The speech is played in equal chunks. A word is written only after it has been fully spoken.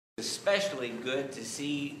especially good to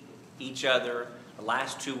see each other the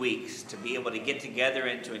last 2 weeks, to be able to get together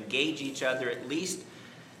and to engage each other. At least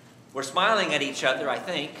we're smiling at each other, I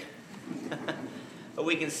think. But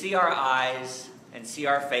we can see our eyes and see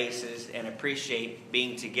our faces and appreciate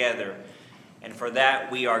being together. And for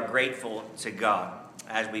that, we are grateful to God.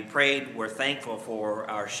 As we prayed, we're thankful for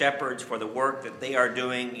our shepherds, for the work that they are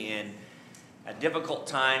doing in a difficult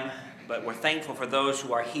time. But we're thankful for those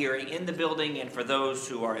who are here in the building and for those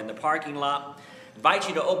who are in the parking lot. I invite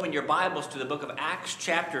you to open your Bibles to the book of Acts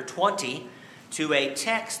chapter 20, to a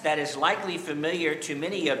text that is likely familiar to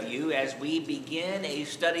many of you as we begin a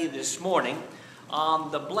study this morning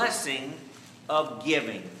on the blessing of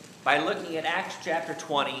giving, by looking at Acts chapter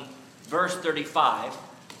 20, verse 35,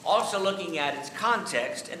 also looking at its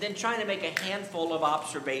context, and then trying to make a handful of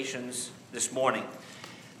observations this morning.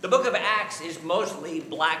 The book of Acts is mostly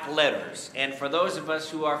black letters, and for those of us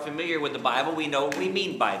who are familiar with the Bible, we know what we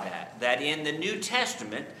mean by that. That in the New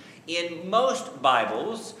Testament, in most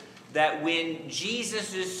Bibles, that when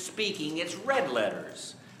Jesus is speaking, it's red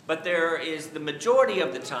letters. But there is the majority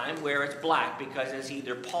of the time where it's black, because it's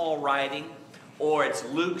either Paul writing, or it's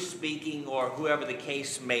Luke speaking, or whoever the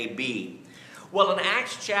case may be. Well, in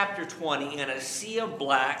Acts chapter 20, in a sea of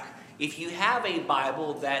black, if you have a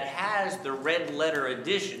Bible that has the red letter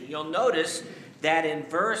edition, you'll notice that in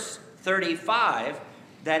verse 35,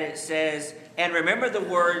 that it says, "And remember the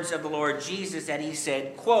words of the Lord Jesus that he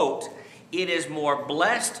said, quote, 'It is more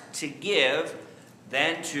blessed to give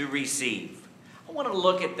than to receive.'" I want to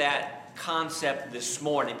look at that concept this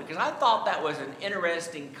morning because I thought that was an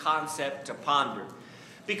interesting concept to ponder.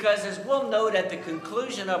 Because as we'll note at the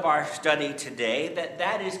conclusion of our study today,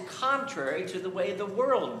 that is contrary to the way the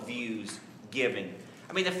world views giving.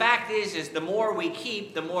 I mean, the fact is the more we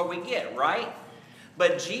keep, the more we get, right?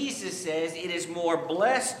 But Jesus says it is more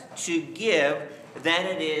blessed to give than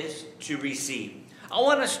it is to receive. I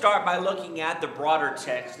want to start by looking at the broader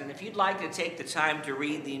text, and if you'd like to take the time to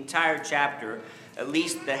read the entire chapter, at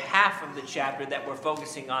least the half of the chapter that we're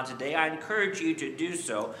focusing on today, I encourage you to do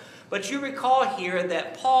so. But you recall here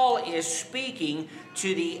that Paul is speaking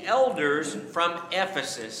to the elders from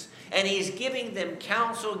Ephesus, and he's giving them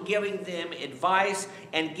counsel, giving them advice,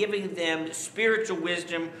 and giving them spiritual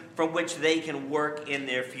wisdom from which they can work in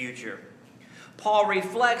their future. Paul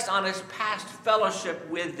reflects on his past fellowship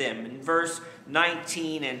with them in verse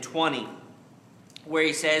 19 and 20. Where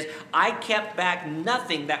he says, "I kept back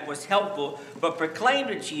nothing that was helpful, but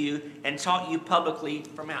proclaimed it to you and taught you publicly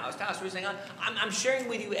from house to house." So he's saying, I'm sharing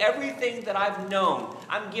with you everything that I've known.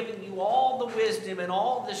 I'm giving you all the wisdom and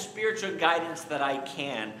all the spiritual guidance that I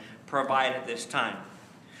can provide at this time.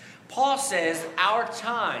 Paul says, our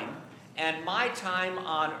time and my time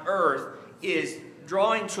on earth is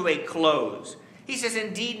drawing to a close. He says,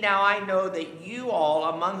 "Indeed, now I know that you all,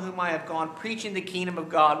 among whom I have gone preaching the kingdom of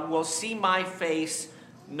God, will see my face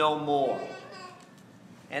no more."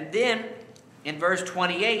 And then, in verse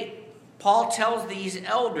 28, Paul tells these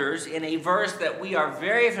elders in a verse that we are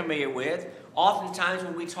very familiar with. Oftentimes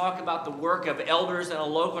when we talk about the work of elders in a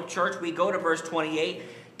local church, we go to verse 28,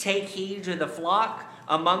 "Take heed to the flock,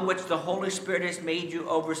 among which the Holy Spirit has made you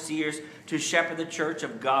overseers to shepherd the church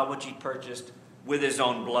of God, which he purchased with his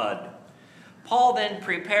own blood." Paul then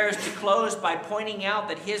prepares to close by pointing out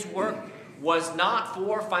that his work was not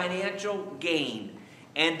for financial gain.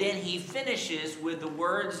 And then he finishes with the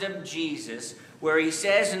words of Jesus, where he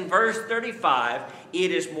says in verse 35,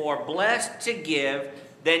 "It is more blessed to give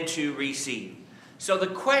than to receive." So the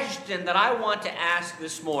question that I want to ask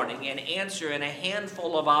this morning and answer in a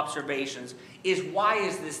handful of observations is, why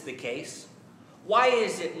is this the case? Why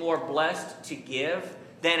is it more blessed to give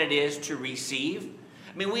than it is to receive?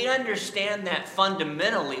 I mean, we understand that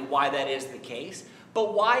fundamentally why that is the case,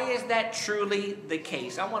 but why is that truly the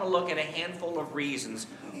case? I want to look at a handful of reasons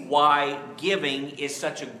why giving is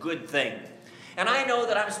such a good thing. And I know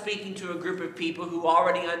that I'm speaking to a group of people who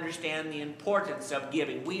already understand the importance of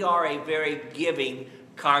giving. We are a very giving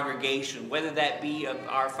congregation, whether that be of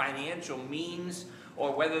our financial means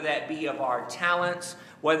or whether that be of our talents,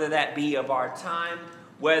 whether that be of our time,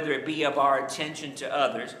 whether it be of our attention to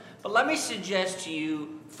others. But let me suggest to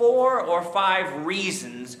you 4 or 5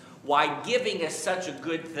 reasons why giving is such a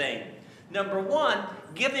good thing. Number 1,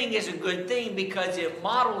 giving is a good thing because it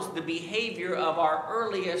models the behavior of our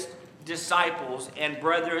earliest disciples and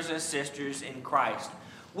brothers and sisters in Christ.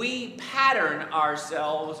 We pattern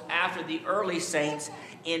ourselves after the early saints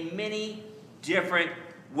in many different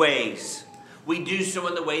ways. We do so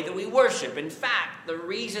in the way that we worship. In fact, the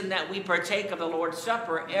reason that we partake of the Lord's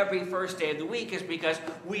Supper every first day of the week is because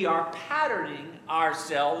we are patterning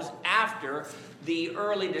ourselves after the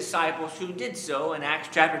early disciples who did so in Acts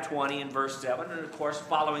chapter 20 and verse 7, and of course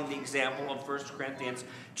following the example of 1 Corinthians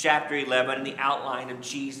chapter 11 and the outline of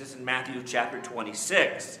Jesus in Matthew chapter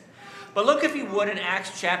 26. But look, if you would, in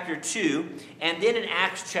Acts chapter 2 and then in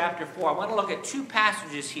Acts chapter 4. I want to look at two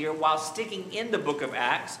passages here while sticking in the book of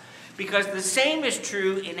Acts, because the same is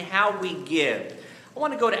true in how we give. I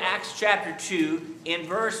want to go to Acts chapter 2 in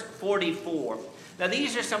verse 44. Now,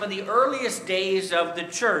 these are some of the earliest days of the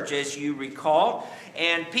church, as you recall.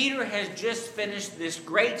 And Peter has just finished this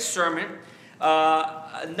great sermon.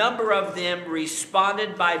 A number of them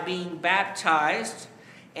responded by being baptized.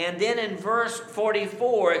 And then in verse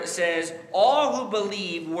 44, it says, all who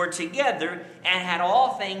believed were together and had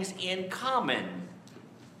all things in common,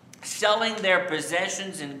 selling their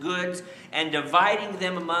possessions and goods and dividing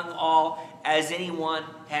them among all as anyone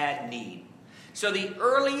had need. So the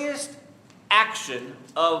earliest action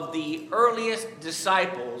of the earliest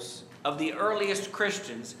disciples, of the earliest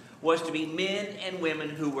Christians, was to be men and women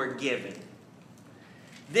who were giving.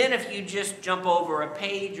 Then if you just jump over a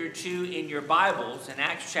page or two in your Bibles, in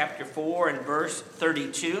Acts chapter 4 and verse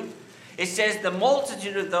 32, it says, the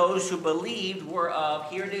multitude of those who believed were of,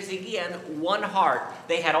 here it is again, one heart.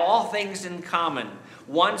 They had all things in common,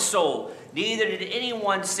 one soul. Neither did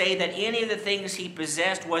anyone say that any of the things he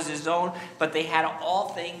possessed was his own, but they had all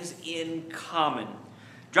things in common.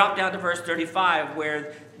 Drop down to verse 35,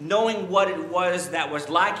 where knowing what it was that was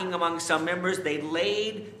lacking among some members, they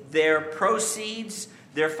laid their proceeds,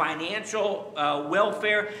 their financial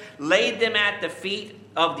welfare, laid them at the feet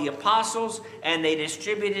of the apostles, and they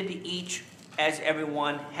distributed to each as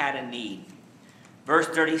everyone had a need. Verse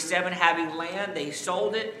 37, having land, they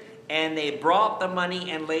sold it, and they brought the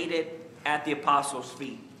money and laid it at the apostles'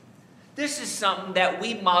 feet. This is something that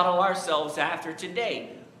we model ourselves after today.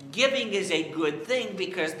 Giving is a good thing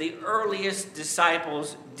because the earliest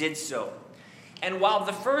disciples did so. And while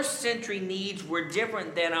the first century needs were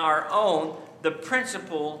different than our own, the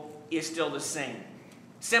principle is still the same.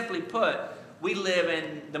 Simply put, we live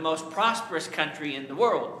in the most prosperous country in the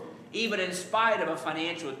world. Even in spite of a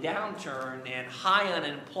financial downturn and high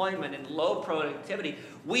unemployment and low productivity,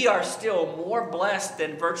 we are still more blessed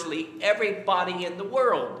than virtually everybody in the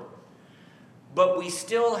world. But we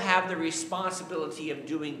still have the responsibility of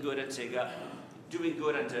doing good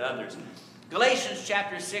unto others. Galatians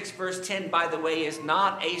chapter 6, verse 10, by the way, is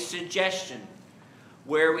not a suggestion,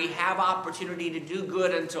 where we have opportunity to do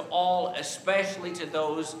good unto all, especially to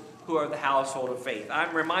those who are the household of faith.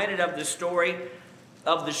 I'm reminded of the story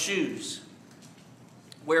of the shoes,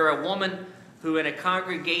 where a woman who in a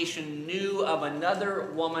congregation knew of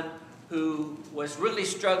another woman who was really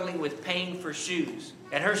struggling with paying for shoes.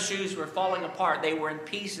 And her shoes were falling apart. They were in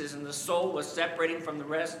pieces, and the sole was separating from the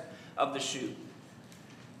rest of the shoe.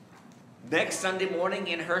 Next Sunday morning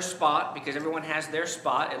in her spot, because everyone has their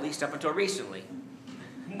spot, at least up until recently.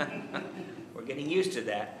 We're getting used to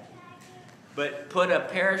that. But put a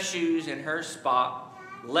pair of shoes in her spot,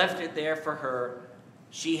 left it there for her.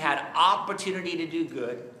 She had opportunity to do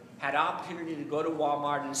good, had opportunity to go to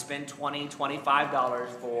Walmart and spend $20, $25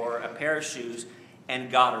 for a pair of shoes,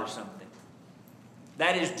 and got her something.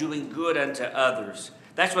 That is doing good unto others.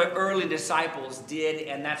 That's what early disciples did,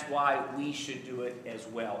 and that's why we should do it as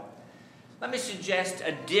well. Let me suggest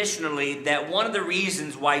additionally that one of the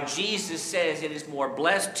reasons why Jesus says it is more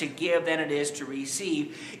blessed to give than it is to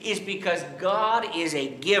receive is because God is a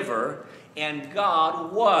giver and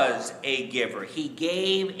God was a giver. He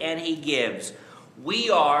gave and He gives. We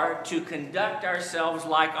are to conduct ourselves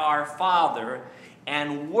like our Father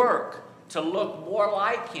and work to look more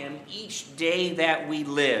like Him each day that we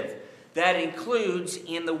live. That includes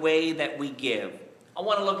in the way that we give. I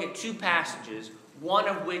want to look at two passages. One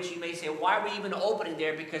of which you may say, why are we even opening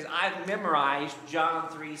there? Because I've memorized John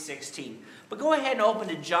 3:16. But go ahead and open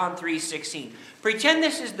to John 3:16. Pretend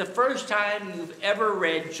this is the first time you've ever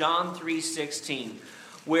read John 3:16,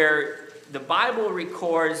 where the Bible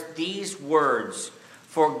records these words.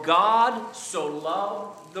 For God so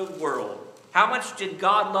loved the world. How much did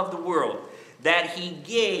God love the world? That He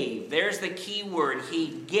gave, there's the key word, He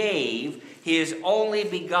gave His only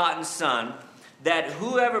begotten Son, that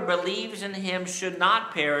whoever believes in Him should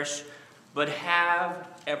not perish, but have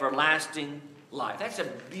everlasting life. That's a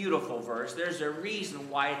beautiful verse. There's a reason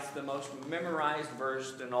why it's the most memorized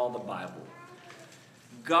verse in all the Bible.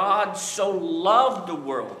 God so loved the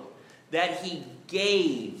world that He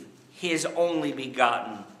gave His only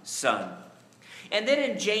begotten Son. And then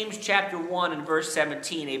in James chapter 1 and verse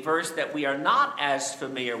 17, a verse that we are not as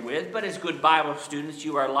familiar with, but as good Bible students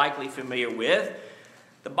you are likely familiar with,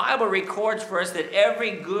 the Bible records for us that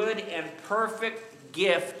every good and perfect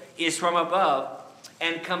gift is from above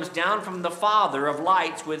and comes down from the Father of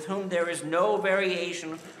lights, with whom there is no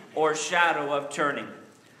variation or shadow of turning.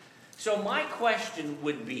 So my question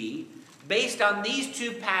would be, based on these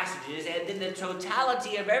two passages and in the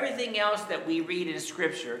totality of everything else that we read in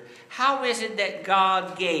Scripture, how is it that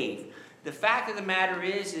God gave? The fact of the matter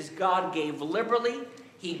is God gave liberally,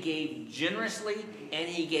 He gave generously, and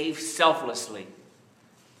He gave selflessly.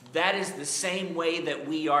 That is the same way that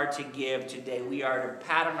we are to give today. We are to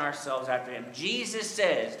pattern ourselves after Him. Jesus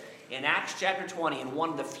says in Acts chapter 20, in one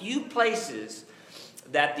of the few places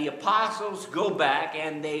that the apostles go back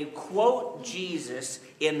and they quote Jesus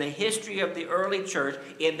in the history of the early church,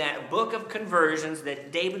 in that book of conversions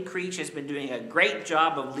that David Creech has been doing a great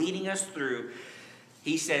job of leading us through,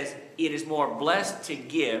 he says, it is more blessed to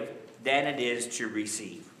give than it is to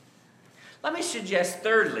receive. Let me suggest,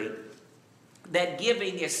 thirdly, that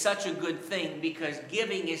giving is such a good thing because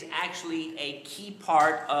giving is actually a key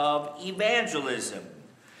part of evangelism.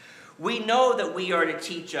 We know that we are to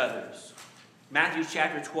teach others. Matthew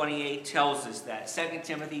chapter 28 tells us that. 2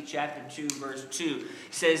 Timothy chapter 2 verse 2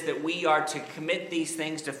 says that we are to commit these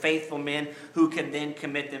things to faithful men who can then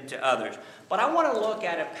commit them to others. But I want to look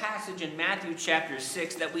at a passage in Matthew chapter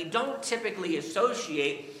 6 that we don't typically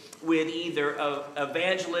associate with either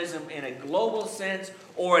evangelism in a global sense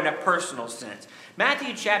or in a personal sense.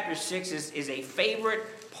 Matthew chapter 6 is a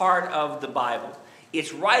favorite part of the Bible.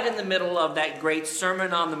 It's right in the middle of that great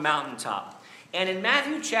Sermon on the Mountaintop. And in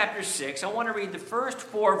Matthew chapter 6, I want to read the first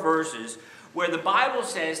 4 verses where the Bible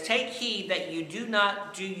says, "Take heed that you do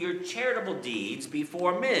not do your charitable deeds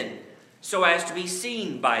before men, so as to be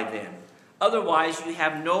seen by them. Otherwise, you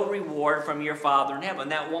have no reward from your Father in heaven."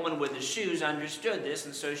 That woman with the shoes understood this,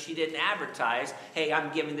 and so she didn't advertise, "Hey,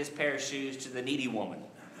 I'm giving this pair of shoes to the needy woman."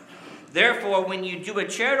 "Therefore, when you do a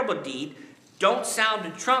charitable deed, don't sound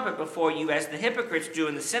a trumpet before you as the hypocrites do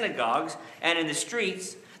in the synagogues and in the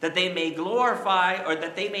streets, that they may glorify, or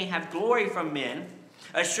that they may have glory from men.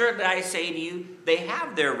 Assuredly, I say to you, they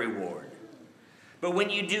have their reward. But when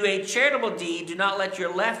you do a charitable deed, do not let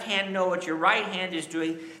your left hand know what your right hand is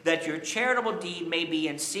doing, that your charitable deed may be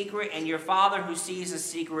in secret, and your Father who sees in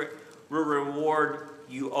secret will reward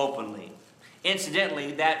you openly."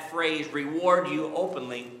 Incidentally, that phrase, "reward you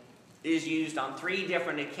openly," is used on 3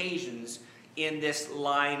 different occasions in this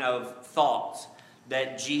line of thoughts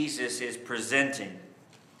that Jesus is presenting.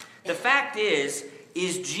 The fact is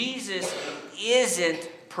Jesus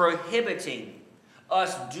isn't prohibiting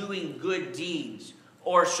us doing good deeds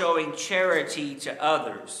or showing charity to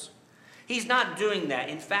others. He's not doing that.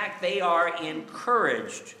 In fact, they are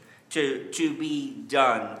encouraged to be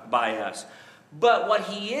done by us. But what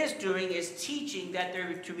he is doing is teaching that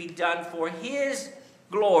they're to be done for his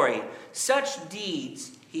glory. Such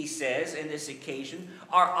deeds, he says in this occasion,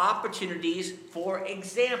 are opportunities for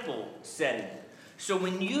example setting. So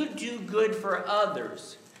when you do good for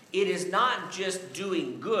others, it is not just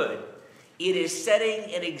doing good. It is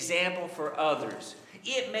setting an example for others.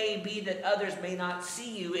 It may be that others may not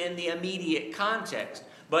see you in the immediate context,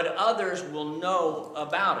 but others will know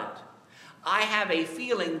about it. I have a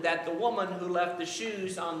feeling that the woman who left the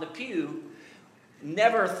shoes on the pew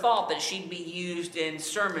never thought that she'd be used in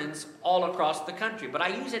sermons all across the country. But I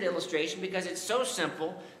use that illustration because it's so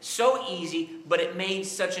simple, so easy, but it made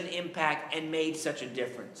such an impact and made such a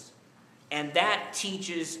difference. And that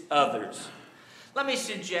teaches others. Let me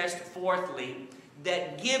suggest, fourthly,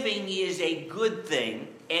 that giving is a good thing,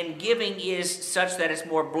 and giving is such that it's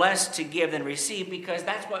more blessed to give than receive, because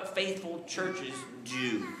that's what faithful churches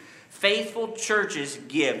do. Faithful churches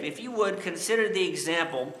give. If you would, consider the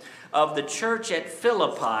example of the church at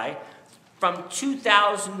Philippi from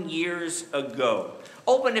 2,000 years ago.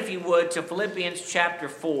 Open, if you would, to Philippians chapter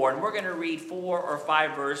 4, and we're going to read 4 or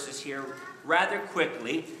 5 verses here rather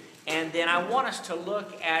quickly, and then I want us to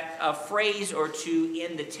look at a phrase or two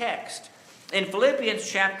in the text. In Philippians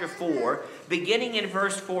chapter 4, beginning in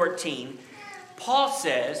verse 14, Paul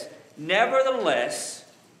says, "Nevertheless,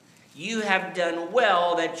 you have done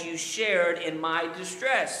well that you shared in my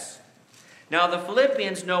distress. Now the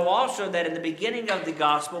Philippians know also that in the beginning of the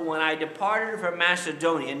gospel, when I departed from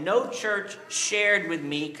Macedonia, no church shared with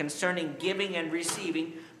me concerning giving and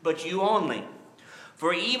receiving, but you only.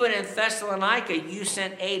 For even in Thessalonica you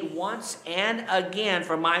sent aid once and again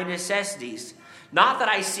for my necessities. Not that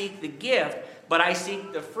I seek the gift, but I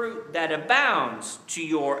seek the fruit that abounds to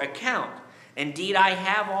your account. Indeed, I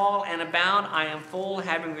have all and abound. I am full,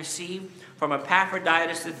 having received from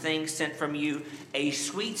Epaphroditus the things sent from you, a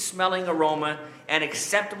sweet-smelling aroma, an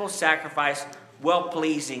acceptable sacrifice,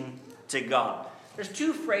 well-pleasing to God. There's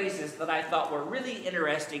two phrases that I thought were really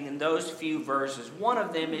interesting in those few verses. One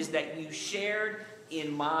of them is that you shared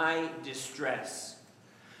in my distress.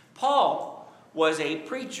 Paul was a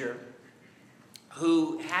preacher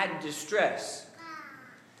who had distress.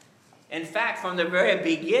 In fact, from the very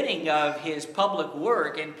beginning of his public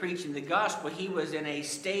work in preaching the gospel, he was in a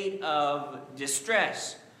state of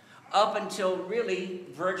distress up until really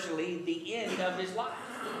virtually the end of his life.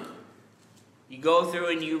 You go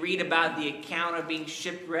through and you read about the account of being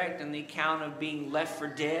shipwrecked and the account of being left for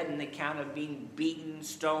dead and the account of being beaten,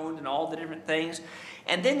 stoned, and all the different things.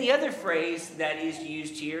 And then the other phrase that is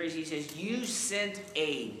used here is he says, you sent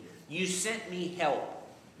aid. You sent me help.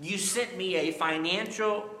 You sent me a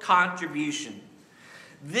financial contribution.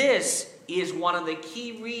 This is one of the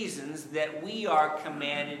key reasons that we are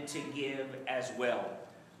commanded to give as well,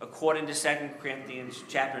 according to 2 Corinthians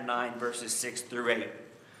chapter 9, verses 6 through 8.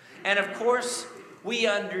 And of course, we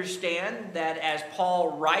understand that as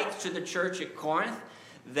Paul writes to the church at Corinth,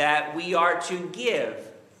 that we are to give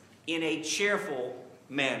in a cheerful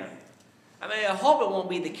manner. I mean, I hope it won't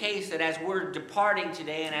be the case that as we're departing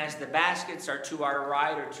today and as the baskets are to our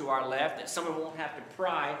right or to our left, that someone won't have to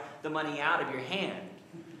pry the money out of your hand.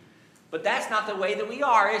 But that's not the way that we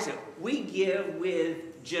are, is it? We give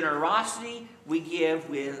with generosity. We give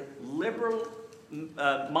with liberal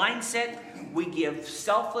mindset. We give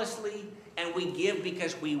selflessly. And we give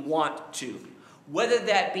because we want to. Whether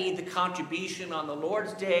that be the contribution on the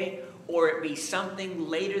Lord's Day or it be something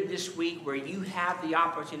later this week where you have the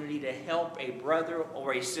opportunity to help a brother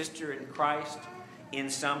or a sister in Christ in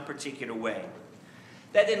some particular way.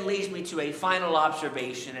 That then leads me to a final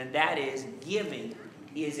observation, and that is giving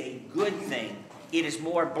is a good thing. It is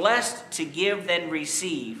more blessed to give than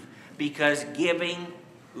receive because giving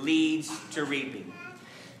leads to reaping.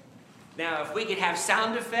 Now, if we could have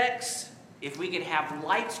sound effects, if we could have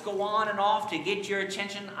lights go on and off to get your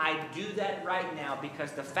attention, I'd do that right now,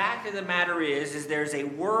 because the fact of the matter is there's a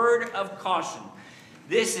word of caution.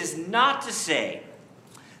 This is not to say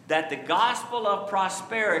that the gospel of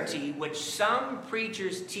prosperity, which some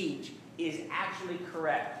preachers teach, is actually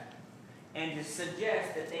correct, and to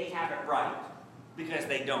suggest that they have it right, because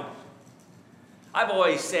they don't. I've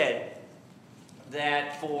always said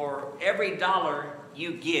that for every dollar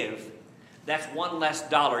you give, that's one less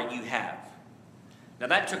dollar you have. Now,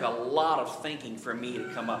 that took a lot of thinking for me to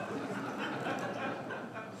come up with.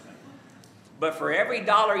 But for every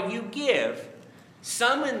dollar you give,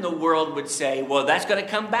 some in the world would say, well, that's going to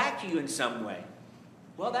come back to you in some way.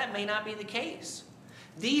 Well, that may not be the case.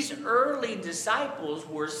 These early disciples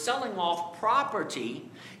were selling off property,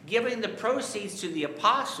 giving the proceeds to the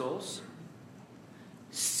apostles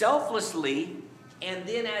selflessly, and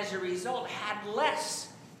then as a result had less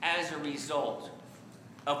as a result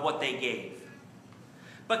of what they gave.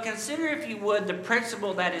 But consider, if you would, the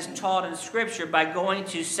principle that is taught in Scripture by going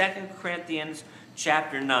to 2 Corinthians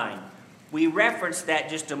chapter 9. We referenced that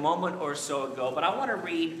just a moment or so ago, but I want to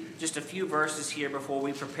read just a few verses here before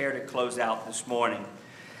we prepare to close out this morning.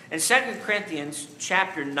 In 2 Corinthians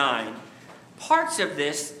chapter 9, parts of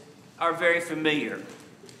this are very familiar.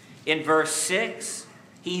 In verse 6,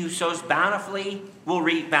 he who sows bountifully will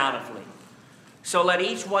reap bountifully. So let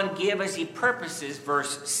each one give as he purposes,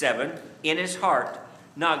 verse 7, in his heart,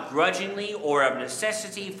 not grudgingly or of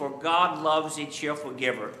necessity, for God loves a cheerful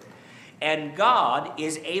giver. And God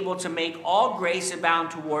is able to make all grace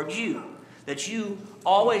abound toward you, that you,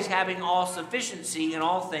 always having all sufficiency in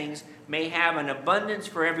all things, may have an abundance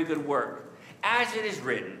for every good work. As it is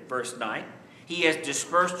written, verse 9, he has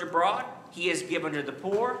dispersed abroad, he has given to the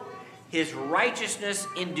poor, his righteousness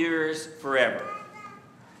endures forever.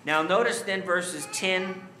 Now notice then verses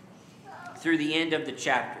 10 through the end of the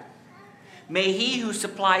chapter. May he who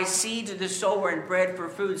supplies seed to the sower and bread for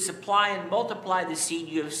food supply and multiply the seed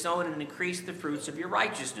you have sown and increase the fruits of your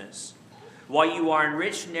righteousness, while you are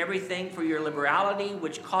enriched in everything for your liberality,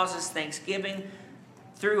 which causes thanksgiving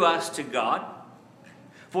through us to God.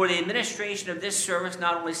 For the administration of this service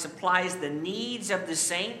not only supplies the needs of the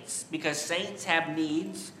saints, because saints have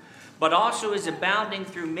needs, but also is abounding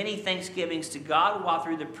through many thanksgivings to God, while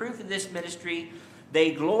through the proof of this ministry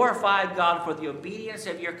they glorify God for the obedience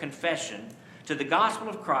of your confession to the gospel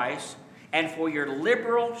of Christ, and for your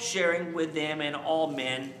liberal sharing with them and all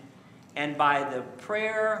men, and by the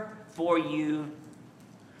prayer for you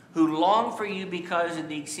who long for you because of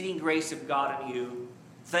the exceeding grace of God in you.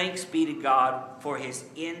 Thanks be to God for his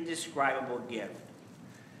indescribable gift.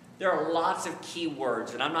 there are lots of key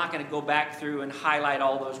words, and I'm not going to go back through and highlight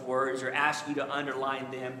all those words or ask you to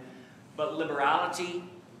underline them. But liberality,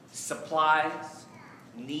 supplies,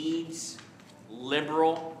 needs,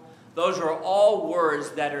 liberal, those are all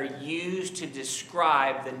words that are used to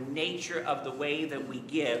describe the nature of the way that we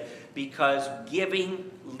give, because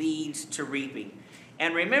giving leads to reaping.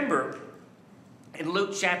 And remember, in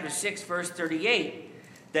Luke chapter 6, verse 38,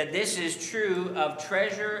 that this is true of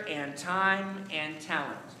treasure and time and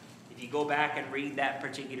talent. If you go back and read that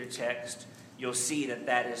particular text, you'll see that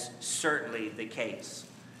that is certainly the case.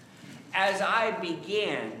 As I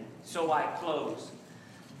began, so I close,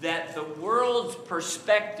 that the world's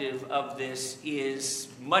perspective of this is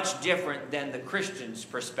much different than the Christian's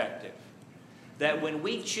perspective. That when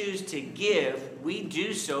we choose to give, we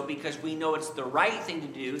do so because we know it's the right thing to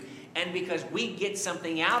do and because we get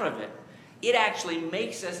something out of it. It actually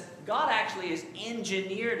makes us, God actually has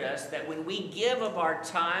engineered us that when we give of our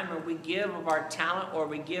time or we give of our talent or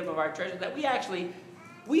we give of our treasure, that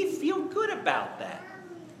we feel good about that.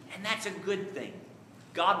 And that's a good thing.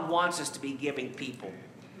 God wants us to be giving people.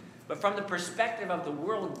 But from the perspective of the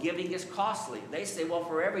world, giving is costly. They say, well,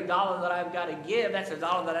 for every dollar that I've got to give, that's a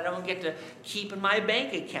dollar that I don't get to keep in my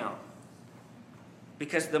bank account.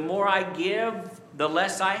 Because the more I give, the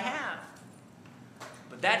less I have.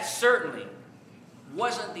 But that certainly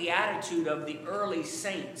wasn't the attitude of the early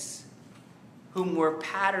saints whom we're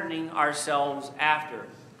patterning ourselves after.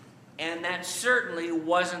 And that certainly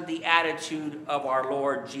wasn't the attitude of our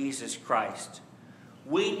Lord Jesus Christ.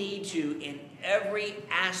 We need to, in every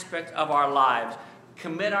aspect of our lives,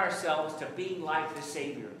 commit ourselves to being like the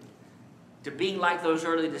Savior, to being like those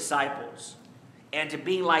early disciples, and to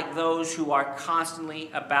being like those who are constantly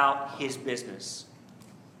about His business.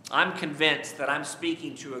 I'm convinced that I'm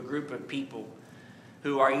speaking to a group of people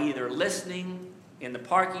who are either listening in the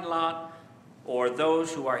parking lot or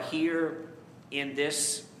those who are here in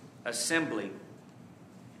this assembly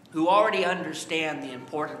who already understand the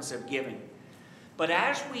importance of giving. But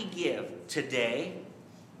as we give today,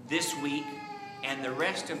 this week, and the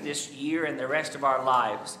rest of this year and the rest of our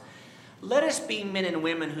lives, let us be men and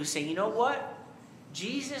women who say, you know what?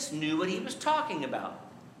 Jesus knew what He was talking about.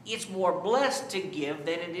 It's more blessed to give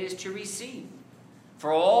than it is to receive.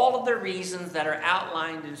 For all of the reasons that are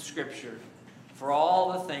outlined in Scripture, for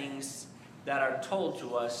all the things that are told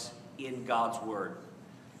to us in God's Word.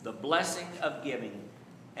 The blessing of giving.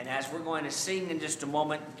 And as we're going to sing in just a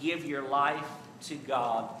moment, give your life to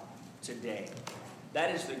God today.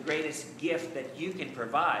 That is the greatest gift that you can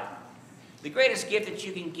provide. The greatest gift that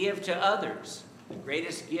you can give to others. The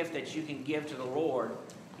greatest gift that you can give to the Lord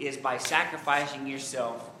is by sacrificing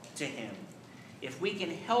yourself to Him. If we can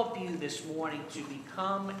help you this morning to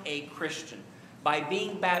become a Christian by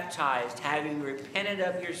being baptized, having repented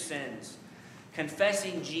of your sins,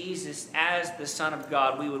 confessing Jesus as the Son of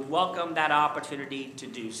God, we would welcome that opportunity to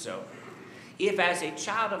do so. If as a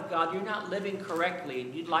child of God you're not living correctly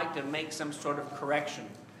and you'd like to make some sort of correction,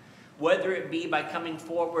 whether it be by coming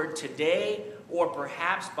forward today or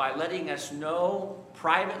perhaps by letting us know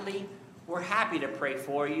privately, we're happy to pray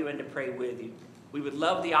for you and to pray with you. We would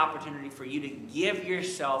love the opportunity for you to give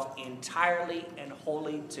yourself entirely and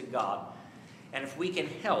wholly to God. And if we can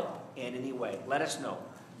help in any way, let us know.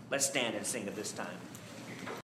 Let's stand and sing at this time.